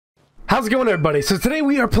How's it going, everybody? So today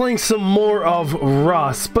we are playing some more of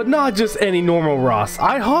Rust, but not just any normal Rust.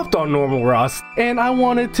 I hopped on normal Rust and I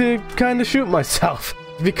wanted to kind of shoot myself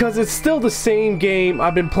because it's still the same game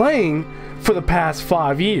I've been playing for the past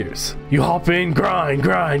 5 years. You hop in,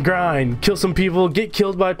 grind, kill some people, get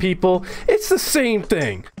killed by people. It's the same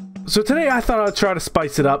thing. So today I thought I'd try to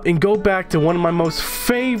spice it up and go back to one of my most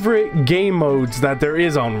favorite game modes that there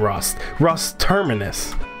is on Rust,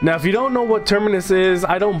 Terminus. Now, if you don't know what Terminus is,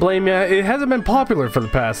 I don't blame you. It hasn't been popular for the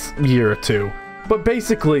past year or two. But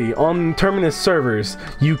basically, on Terminus servers,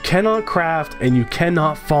 you cannot craft and you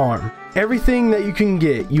cannot farm. Everything that you can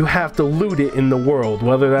get, you have to loot it in the world,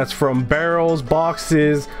 whether that's from barrels,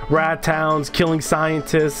 boxes, rat towns, killing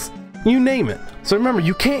scientists, you name it. So remember,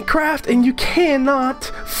 you can't craft and you cannot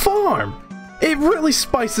farm. It really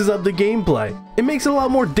spices up the gameplay. It makes it a lot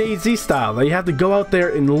more DayZ style, that you have to go out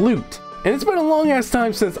there and loot. And it's been a long ass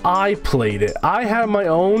time since I played it. I had my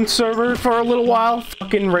own server for a little while.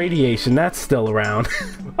 Fucking Radiation, that's still around.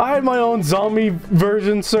 I had my own zombie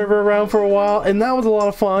version server around for a while, and that was a lot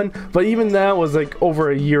of fun. But even that was like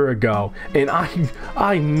over a year ago. And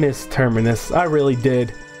I miss Terminus. I really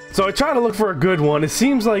did. So I tried to look for a good one. It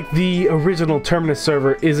seems like the original Terminus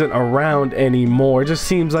server isn't around anymore. It just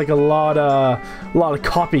seems like a lot of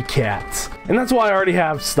copycats. And that's why I already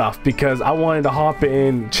have stuff, because I wanted to hop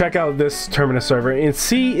in, check out this Terminus server, and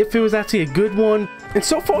see if it was actually a good one. And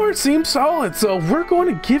so far it seems solid, so we're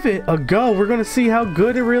going to give it a go. We're going to see how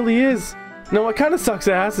good it really is. Now what kind of sucks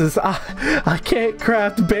ass is I can't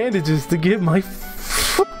craft bandages to get my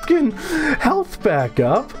fucking health back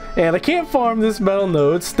up. And I can't farm this metal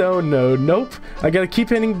node, stone node, nope. I gotta keep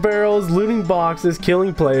hitting barrels, looting boxes,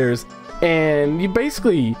 killing players. And you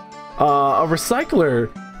basically, a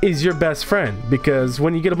recycler is your best friend, because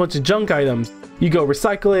when you get a bunch of junk items, you go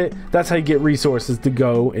recycle it. That's how you get resources to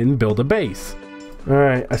go and build a base.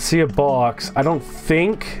 Alright, I see a box. I don't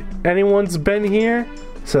think anyone's been here,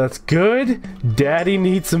 so that's good. Daddy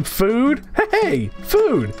needs some food. Hey,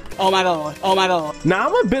 food. Oh my god, oh my god. Now,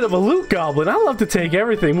 I'm a bit of a loot goblin. I love to take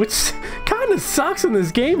everything, which kind of sucks in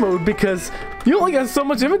this game mode because you only got so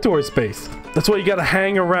much inventory space. That's why you gotta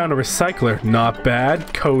hang around a recycler. Not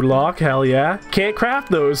bad. Code lock, hell yeah. Can't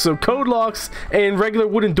craft those, so code locks and regular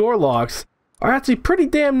wooden door locks are actually pretty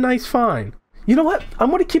damn nice find. You know what?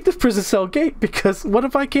 I'm gonna keep this prison cell gate, because what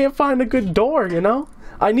if I can't find a good door, you know?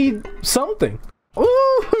 I need something.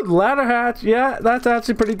 Ooh, ladder hatch. Yeah, that's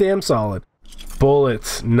actually pretty damn solid.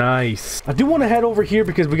 Bullets, nice. I do want to head over here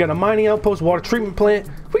because we got a mining outpost, water treatment plant.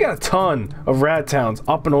 We got a ton of rad towns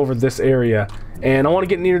up and over this area. And I want to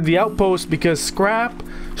get near the outpost because scrap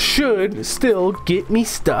should still get me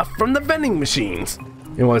stuff from the vending machines.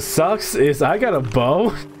 And what sucks is I got a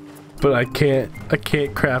bow, but I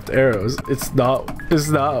can't craft arrows. It's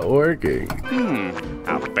not working.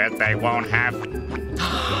 I bet they won't have.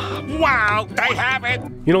 Wow, they have it!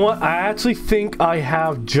 You know what? I actually think I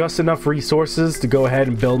have just enough resources to go ahead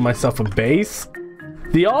and build myself a base.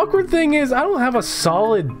 The awkward thing is I don't have a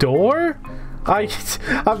solid door. I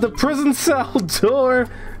have the prison cell door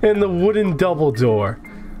and the wooden double door.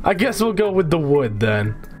 I guess we'll go with the wood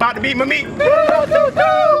then. About to be my meat!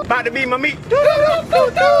 About to be my meat!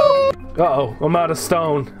 Uh-oh, I'm out of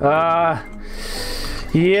stone.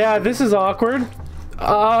 Yeah, this is awkward.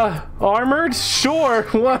 Armored? Sure,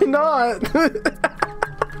 why not?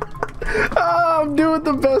 Oh, I'm doing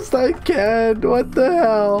the best I can. What the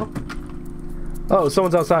hell? Oh,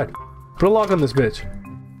 someone's outside. Put a lock on this bitch.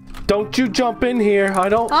 Don't you jump in here. I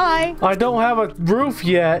don't have a roof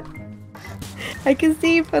yet. I can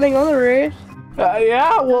see you putting on the roof.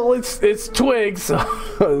 Yeah, well, it's twigs, so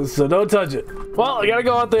don't touch it. Well, I gotta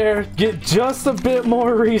go out there, get just a bit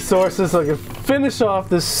more resources so I can finish off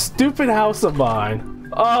this stupid house of mine.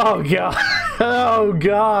 Oh god. Oh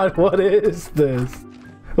god, what is this?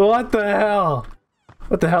 What the hell?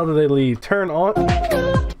 What the hell did they leave? Turn on.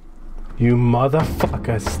 You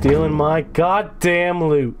motherfucker, stealing my goddamn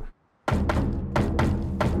loot.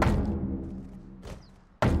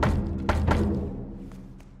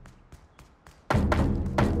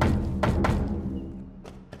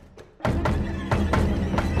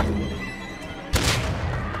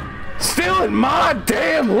 Stealing my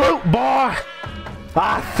damn loot, boy!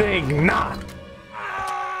 I think not.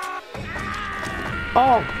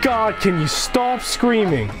 Oh god, can you stop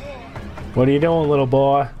screaming? What are you doing, little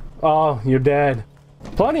boy? Oh, you're dead.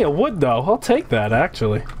 Plenty of wood though, I'll take that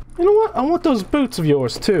actually. You know what, I want those boots of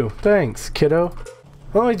yours too. Thanks, kiddo.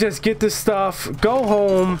 Let me just get this stuff, go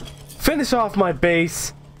home, finish off my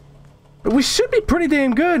base. We should be pretty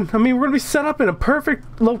damn good. I mean, we're gonna be set up in a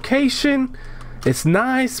perfect location. It's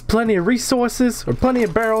nice, plenty of resources, or plenty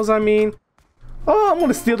of barrels, I mean. Oh, I'm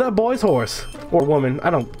gonna steal that boy's horse. Or woman. I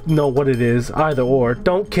don't know what it is. Either or.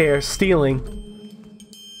 Don't care. Stealing.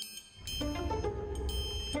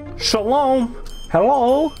 Shalom.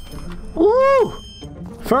 Hello. Woo!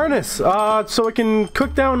 Furnace. So I can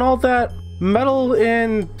cook down all that metal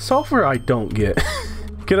and sulfur I don't get.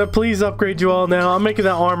 Can I please upgrade you all now? I'm making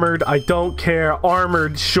that armored. I don't care.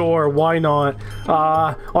 Armored, sure. Why not?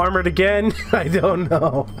 Armored again? I don't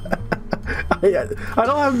know. I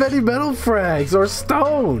don't have many metal frags or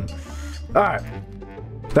stone. Alright.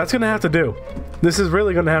 That's gonna have to do. This is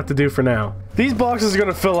really gonna have to do for now. These boxes are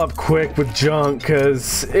gonna fill up quick with junk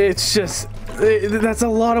because it's just... that's a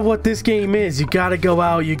lot of what this game is. You gotta go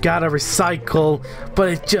out, you gotta recycle, but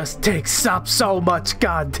it just takes up so much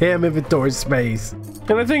goddamn inventory space.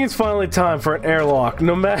 And I think it's finally time for an airlock,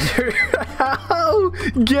 no matter how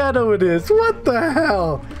ghetto it is. What the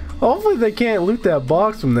hell? Hopefully they can't loot that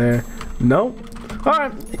box from there. Nope.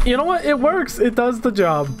 Alright, you know what? It works. It does the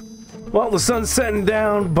job. Well, the sun's setting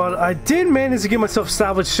down, but I did manage to get myself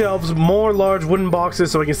salvage shelves, more large wooden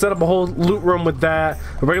boxes, so I can set up a whole loot room with that,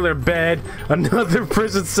 a regular bed, another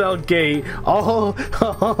prison cell gate. All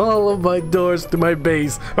of my doors to my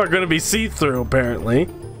base are going to be see-through, apparently.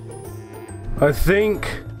 I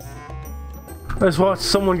think I just watched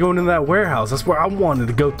someone go into that warehouse. That's where I wanted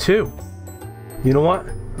to go too. You know what?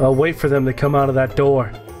 I'll wait for them to come out of that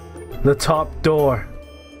door. The top door.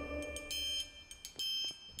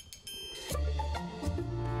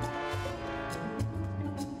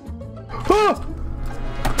 Oh!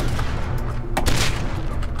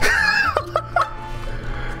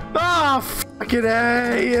 Ah, fucking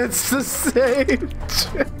A, it's the same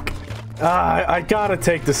chick. I gotta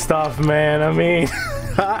take the stuff, man. I mean,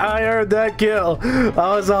 I heard that kill.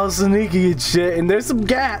 I was all sneaky and shit, and there's some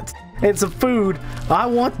gats and some food. I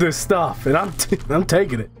want this stuff, and I'm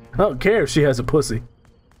taking it. I don't care if she has a pussy.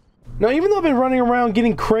 Now, even though I've been running around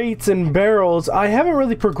getting crates and barrels, I haven't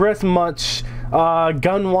really progressed much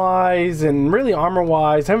gun-wise and really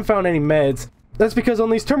armor-wise. I haven't found any meds. That's because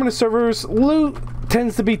on these Terminus servers, loot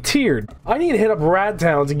tends to be tiered. I need to hit up Rad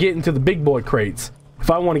Towns and get into the big boy crates if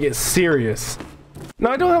I want to get serious.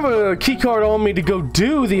 Now, I don't have a keycard on me to go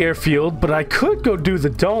do the airfield, but I could go do the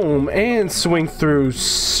dome and swing through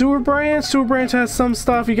Sewer Branch. Sewer Branch has some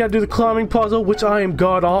stuff. You gotta do the climbing puzzle, which I am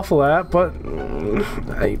god-awful at, but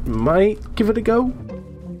I might give it a go.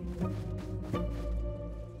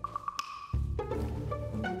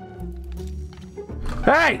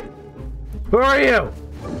 Hey! Who are you?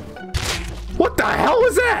 What the hell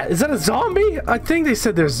was that? Is that a zombie? I think they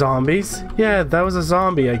said there's zombies. Yeah, that was a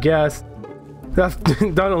zombie, I guess. That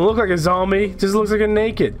doesn't look like a zombie, just looks like a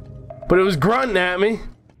naked. But it was grunting at me.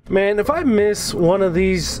 Man, if I miss one of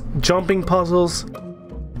these jumping puzzles,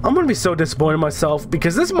 I'm gonna be so disappointed in myself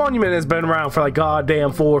because this monument has been around for like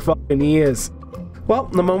goddamn 4 fucking years. Well,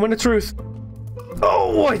 the moment of truth.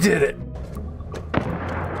 Oh, I did it.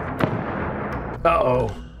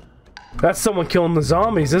 Uh-oh. That's someone killing the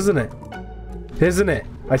zombies, isn't it? Isn't it?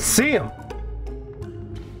 I see him.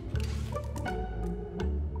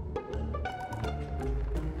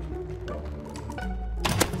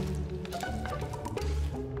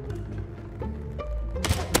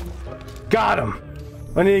 Got him!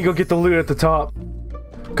 I need to go get the loot at the top.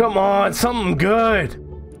 Come on, something good!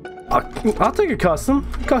 I'll take a custom.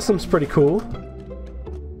 Custom's pretty cool.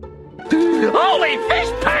 Holy fish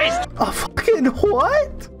paste! A fucking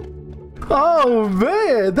what? Oh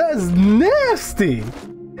man, that's nasty!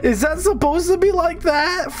 Is that supposed to be like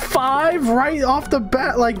that? 5 right off the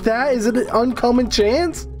bat like that? Is it an uncommon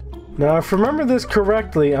chance? Now, if I remember this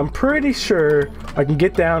correctly, I'm pretty sure I can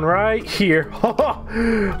get down right here.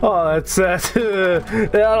 Oh, that's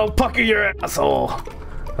that'll pucker your asshole.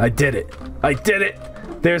 I did it. I did it.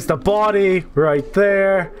 There's the body right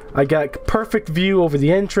there. I got perfect view over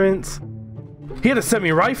the entrance. He had a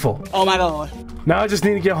semi-rifle. Oh my god. Now I just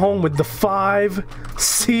need to get home with the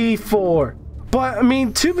 5C4. But, I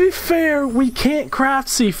mean, to be fair, we can't craft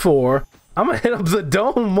C4. I'm gonna hit up the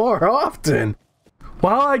dome more often.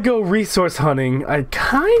 While I go resource hunting, I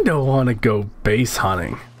kinda wanna go base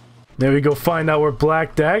hunting. Maybe go find out where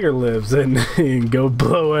Black Dagger lives and go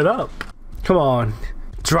blow it up. Come on,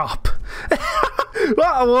 drop.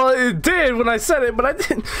 Well, it did when I said it, but I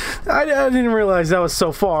didn't realize that was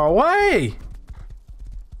so far away.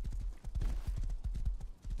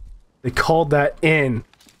 They called that in.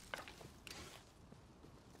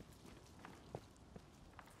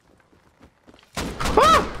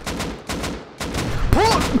 Ah!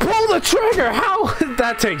 Pull the trigger! How?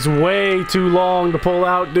 That takes way too long to pull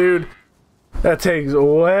out, dude. That takes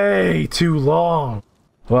way too long.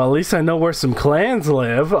 Well, at least I know where some clans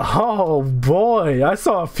live. Oh boy, I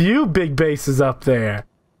saw a few big bases up there.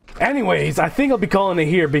 Anyways, I think I'll be calling it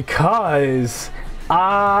here because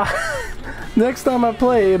next time I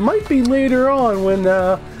play, it might be later on when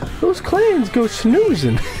those clans go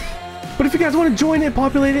snoozing. But if you guys want to join it,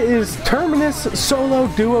 populate it, is Terminus, Solo,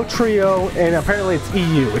 Duo, Trio, and apparently it's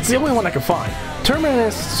EU. It's the only one I can find.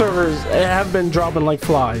 Terminus servers have been dropping like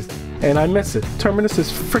flies, and I miss it. Terminus is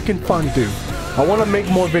freaking fun, dude. I want to make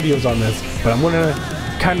more videos on this, but I'm going to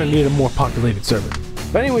kind of need a more populated server.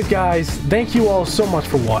 But anyways, guys, thank you all so much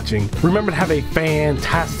for watching. Remember to have a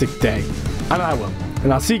fantastic day, and I will.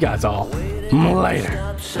 And I'll see you guys all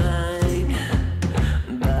later.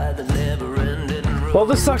 Well,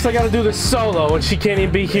 this sucks. I gotta do this solo, and she can't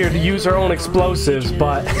even be here to use her own explosives,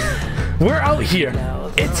 but we're out here.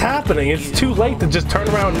 It's happening. It's too late to just turn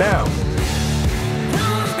around now.